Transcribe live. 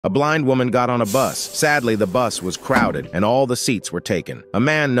A blind woman got on a bus. Sadly, the bus was crowded, and all the seats were taken. A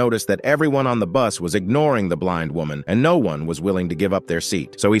man noticed that everyone on the bus was ignoring the blind woman, and no one was willing to give up their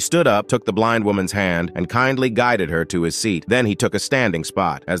seat. So he stood up, took the blind woman's hand, and kindly guided her to his seat. Then he took a standing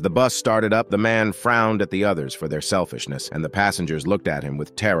spot. As the bus started up, the man frowned at the others for their selfishness, and the passengers looked at him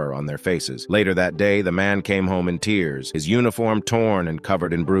with terror on their faces. Later that day, the man came home in tears, his uniform torn and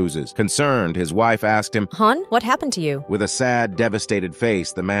covered in bruises. Concerned, his wife asked him, "Hon, what happened to you?" With a sad, devastated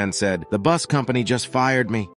face, the man said, "The bus company just fired me."